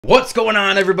What's going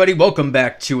on, everybody? Welcome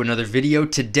back to another video.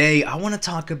 Today I want to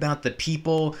talk about the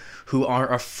people who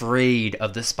are afraid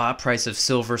of the spot price of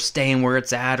silver staying where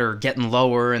it's at or getting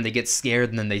lower, and they get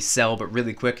scared and then they sell. But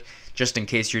really quick, just in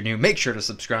case you're new, make sure to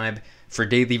subscribe for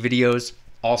daily videos.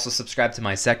 Also subscribe to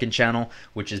my second channel,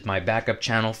 which is my backup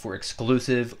channel for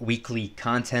exclusive weekly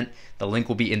content. The link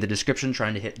will be in the description,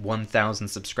 trying to hit 1,000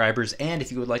 subscribers. And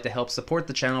if you would like to help support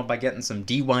the channel by getting some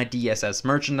DYDSS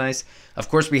merchandise, of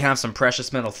course we have some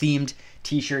precious metal themed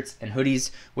t-shirts and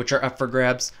hoodies, which are up for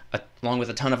grabs, along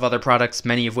with a ton of other products,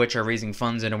 many of which are raising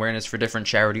funds and awareness for different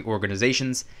charity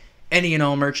organizations. Any and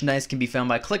all merchandise can be found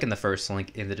by clicking the first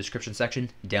link in the description section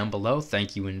down below.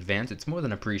 Thank you in advance. It's more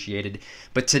than appreciated.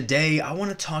 But today I want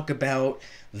to talk about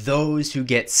those who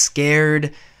get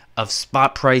scared of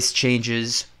spot price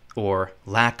changes or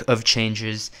lack of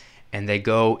changes, and they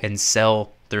go and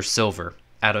sell their silver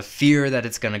out of fear that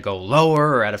it's going to go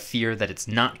lower or out of fear that it's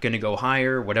not going to go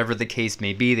higher. Whatever the case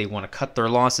may be, they want to cut their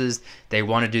losses. They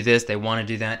want to do this. They want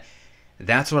to do that.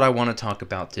 That's what I want to talk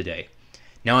about today.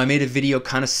 Now, I made a video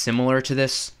kind of similar to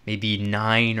this, maybe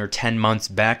 9 or 10 months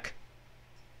back,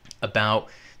 about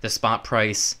the spot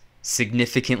price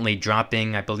significantly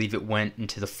dropping. I believe it went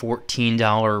into the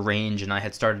 $14 range, and I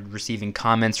had started receiving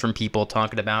comments from people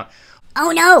talking about, "Oh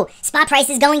no, spot price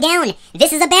is going down.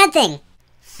 This is a bad thing."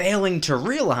 Failing to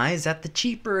realize that the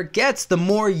cheaper it gets, the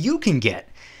more you can get.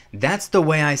 That's the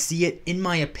way I see it, in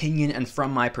my opinion and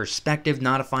from my perspective.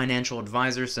 Not a financial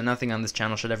advisor, so nothing on this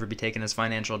channel should ever be taken as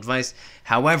financial advice.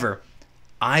 However,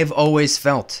 I've always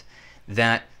felt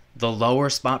that the lower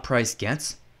spot price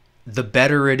gets, the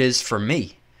better it is for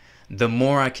me. The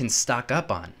more I can stock up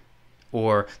on,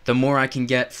 or the more I can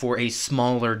get for a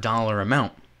smaller dollar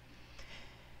amount.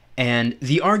 And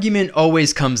the argument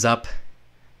always comes up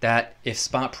that if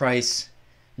spot price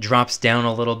drops down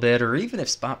a little bit, or even if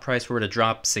spot price were to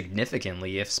drop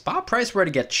significantly, if spot price were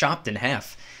to get chopped in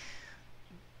half,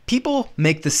 people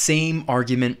make the same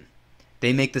argument.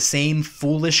 They make the same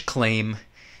foolish claim.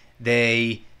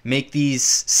 They make these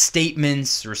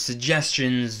statements or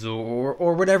suggestions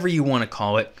or whatever you want to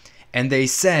call it, and they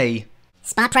say,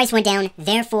 "Spot price went down,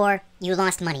 therefore you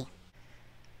lost money."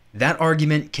 That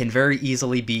argument can very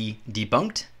easily be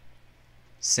debunked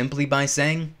simply by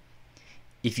saying,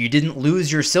 if you didn't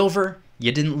lose your silver,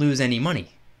 you didn't lose any money.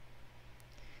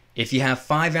 If you have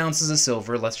 5 ounces of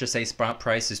silver, let's just say spot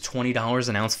price is $20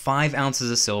 an ounce, 5 ounces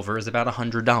of silver is about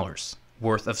 $100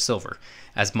 worth of silver.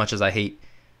 As much as I hate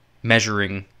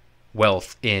measuring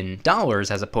wealth in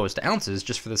dollars as opposed to ounces,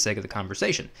 just for the sake of the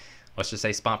conversation, let's just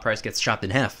say spot price gets chopped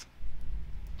in half,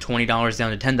 $20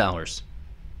 down to $10.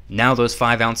 Now those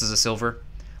 5 ounces of silver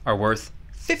are worth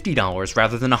 $50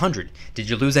 rather than $100. Did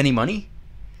you lose any money?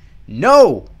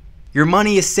 No! Your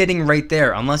money is sitting right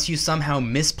there. Unless you somehow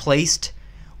misplaced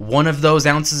one of those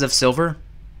ounces of silver,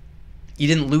 you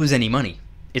didn't lose any money.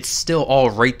 It's still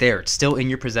all right there. It's still in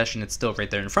your possession. It's still right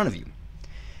there in front of you.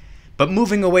 But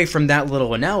moving away from that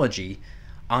little analogy,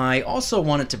 I also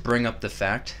wanted to bring up the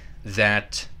fact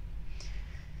that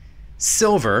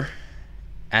silver,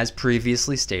 as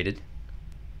previously stated,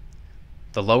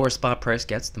 the lower spot price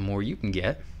gets, the more you can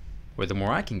get, or the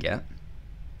more I can get.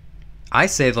 I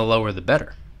say the lower the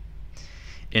better.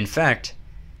 In fact,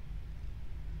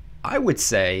 I would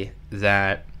say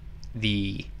that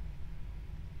the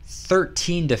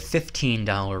 $13 to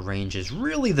 $15 range is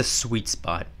really the sweet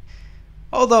spot.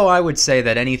 Although I would say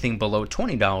that anything below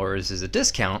 $20 is a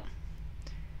discount.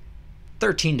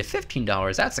 $13 to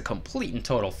 $15, that's a complete and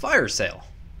total fire sale.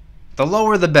 The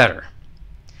lower the better.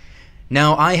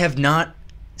 Now, I have not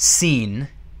seen,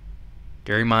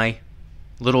 during my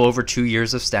little over 2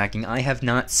 years of stacking, I have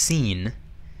not seen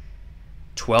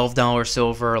 $12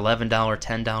 silver, $11,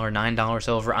 $10, $9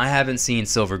 silver. I haven't seen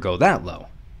silver go that low.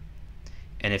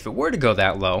 And if it were to go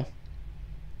that low,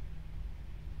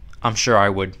 I'm sure I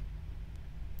would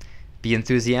be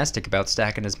enthusiastic about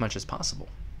stacking as much as possible.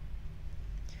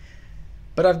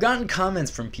 But I've gotten comments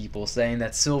from people saying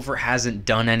that silver hasn't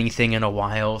done anything in a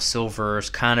while. Silver's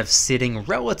kind of sitting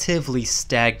relatively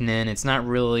stagnant. It's not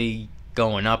really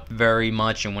going up very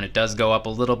much, and when it does go up a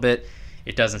little bit,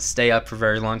 it doesn't stay up for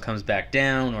very long, comes back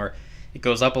down, or it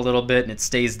goes up a little bit and it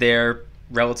stays there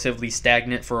relatively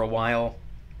stagnant for a while.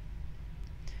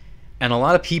 And a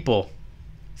lot of people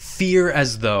fear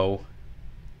as though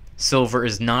silver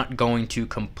is not going to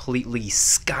completely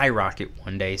skyrocket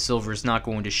one day. Silver is not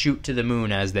going to shoot to the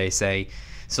moon, as they say.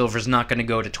 Silver's not going to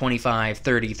go to $25,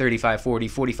 $30, $35,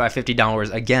 $40, $45,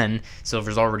 $50 again.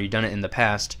 Silver's already done it in the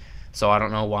past, so I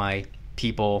don't know why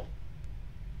people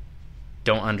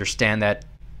don't understand that,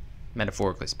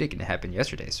 metaphorically speaking, it happened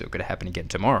yesterday, so it could happen again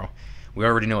tomorrow. We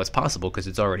already know it's possible because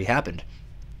it's already happened.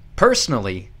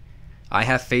 Personally, I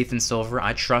have faith in silver.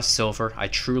 I trust silver. I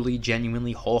truly,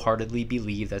 genuinely, wholeheartedly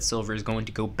believe that silver is going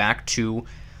to go back to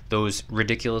those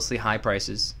ridiculously high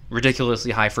prices.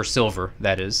 Ridiculously high for silver,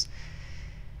 that is.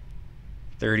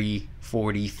 $30,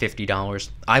 $40, $50.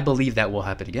 I believe that will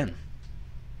happen again.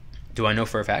 Do I know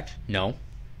for a fact? No.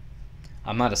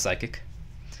 I'm not a psychic.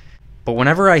 But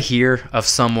whenever I hear of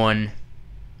someone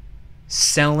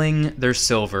selling their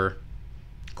silver,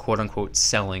 quote unquote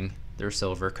selling their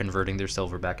silver, converting their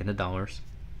silver back into dollars,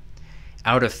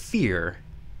 out of fear,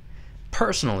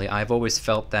 personally, I've always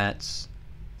felt that's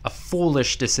a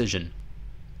foolish decision.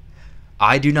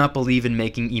 I do not believe in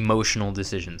making emotional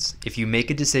decisions. If you make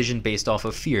a decision based off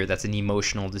of fear, that's an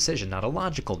emotional decision, not a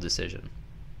logical decision.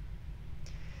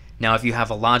 Now, if you have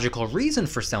a logical reason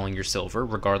for selling your silver,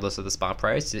 regardless of the spot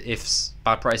price, if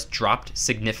spot price dropped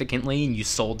significantly and you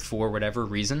sold for whatever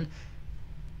reason,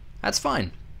 that's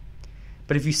fine.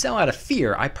 But if you sell out of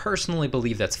fear, I personally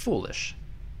believe that's foolish.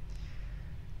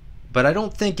 But I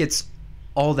don't think it's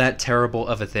all that terrible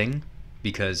of a thing,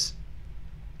 because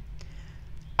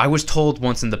I was told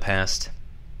once in the past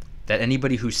that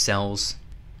anybody who sells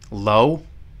low,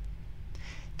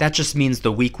 that just means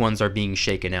the weak ones are being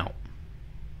shaken out.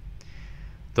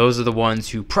 Those are the ones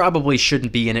who probably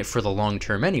shouldn't be in it for the long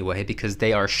term anyway, because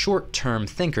they are short-term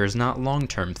thinkers, not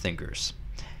long-term thinkers.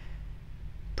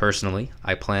 Personally,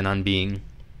 I plan on being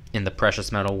in the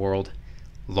precious metal world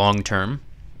long-term.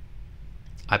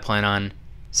 I plan on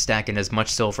stacking as much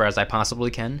silver as I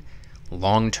possibly can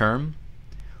long-term.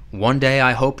 One day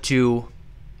I hope to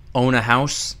own a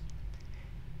house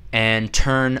and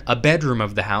turn a bedroom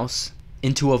of the house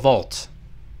into a vault.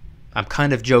 I'm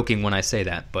kind of joking when I say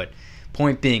that, but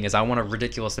point being is I want a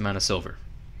ridiculous amount of silver.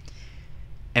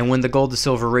 And when the gold to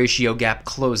silver ratio gap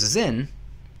closes in,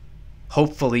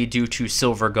 hopefully due to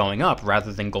silver going up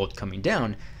rather than gold coming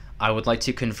down, I would like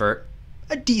to convert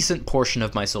a decent portion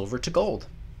of my silver to gold.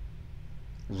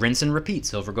 Rinse and repeat.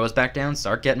 Silver goes back down,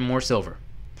 start getting more silver.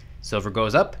 Silver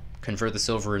goes up, convert the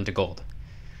silver into gold.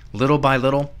 Little by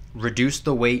little, reduce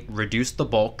the weight, reduce the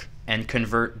bulk, and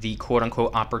convert the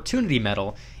quote-unquote opportunity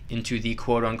metal into the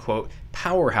quote-unquote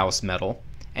powerhouse metal.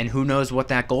 And who knows what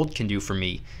that gold can do for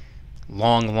me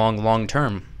long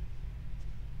term.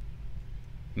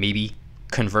 Maybe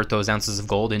convert those ounces of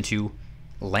gold into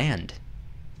land,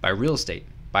 by real estate,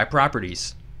 by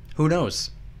properties. Who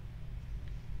knows?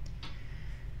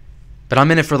 But I'm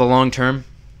in it for the long term.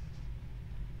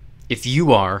 If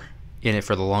you are in it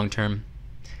for the long term,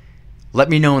 let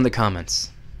me know in the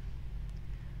comments.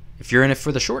 If you're in it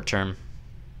for the short term,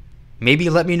 maybe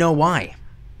let me know why.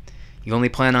 You only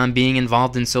plan on being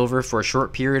involved in silver for a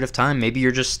short period of time. Maybe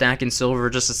you're just stacking silver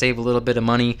just to save a little bit of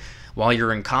money while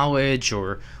you're in college,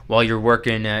 or while you're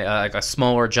working like a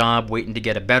smaller job, waiting to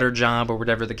get a better job, or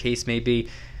whatever the case may be.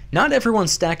 Not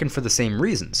everyone's stacking for the same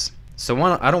reasons. So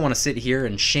I don't want to sit here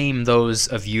and shame those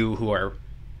of you who are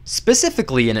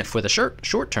specifically in it for the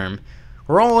short term.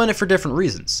 We're all in it for different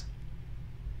reasons.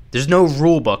 There's no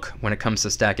rule book when it comes to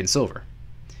stacking silver.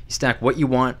 You stack what you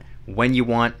want, when you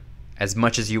want, as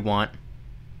much as you want,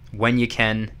 when you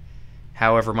can,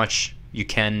 however much you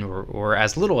can, or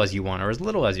as little as you want, or as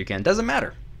little as you can. Doesn't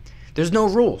matter. There's no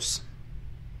rules.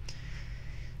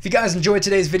 If you guys enjoyed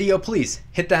today's video, please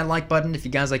hit that like button. If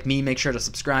you guys like me, make sure to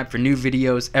subscribe for new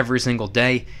videos every single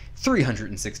day,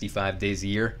 365 days a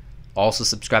year. Also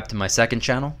subscribe to my second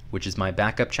channel, which is my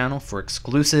backup channel for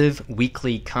exclusive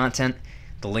weekly content.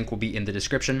 The link will be in the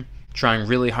description. Trying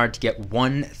really hard to get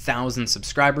 1,000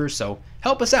 subscribers, so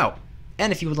help us out.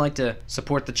 And if you would like to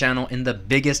support the channel in the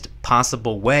biggest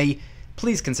possible way,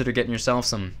 please consider getting yourself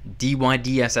some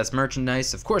DYDSS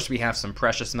merchandise. Of course, we have some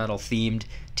precious metal themed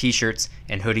t-shirts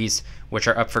and hoodies, which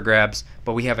are up for grabs,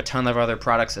 but we have a ton of other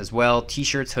products as well,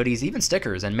 t-shirts, hoodies, even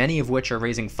stickers, and many of which are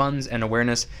raising funds and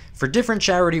awareness for different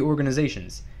charity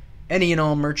organizations. Any and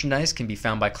all merchandise can be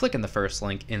found by clicking the first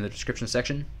link in the description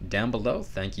section down below.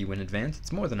 Thank you in advance.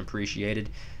 It's more than appreciated.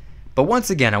 But once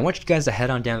again, I want you guys to head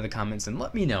on down to the comments and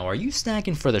let me know, are you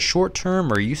stacking for the short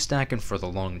term or are you stacking for the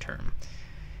long term?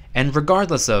 And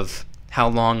regardless of how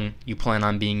long you plan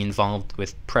on being involved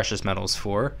with precious metals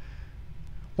for,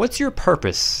 what's your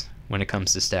purpose when it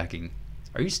comes to stacking?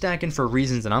 Are you stacking for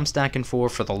reasons that I'm stacking for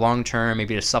the long term,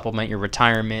 maybe to supplement your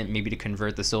retirement, maybe to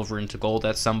convert the silver into gold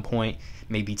at some point,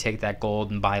 maybe take that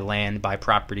gold and buy land, buy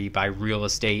property, buy real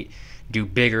estate, do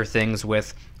bigger things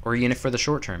with, or are you in it for the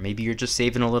short term? Maybe you're just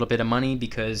saving a little bit of money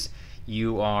because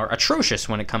you are atrocious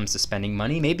when it comes to spending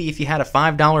money. Maybe if you had a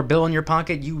 $5 bill in your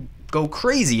pocket, you go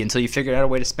crazy until you figure out a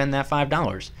way to spend that $5.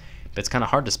 But it's kind of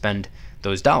hard to spend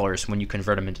those dollars when you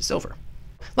convert them into silver.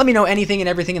 Let me know anything and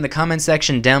everything in the comment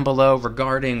section down below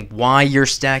regarding why you're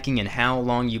stacking and how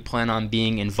long you plan on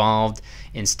being involved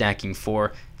in stacking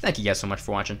for. Thank you guys so much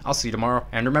for watching. I'll see you tomorrow.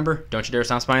 And remember, don't you dare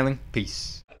stop smiling.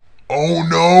 Peace. Oh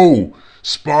no!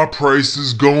 Spot price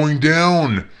is going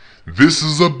down! This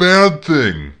is a bad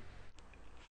thing!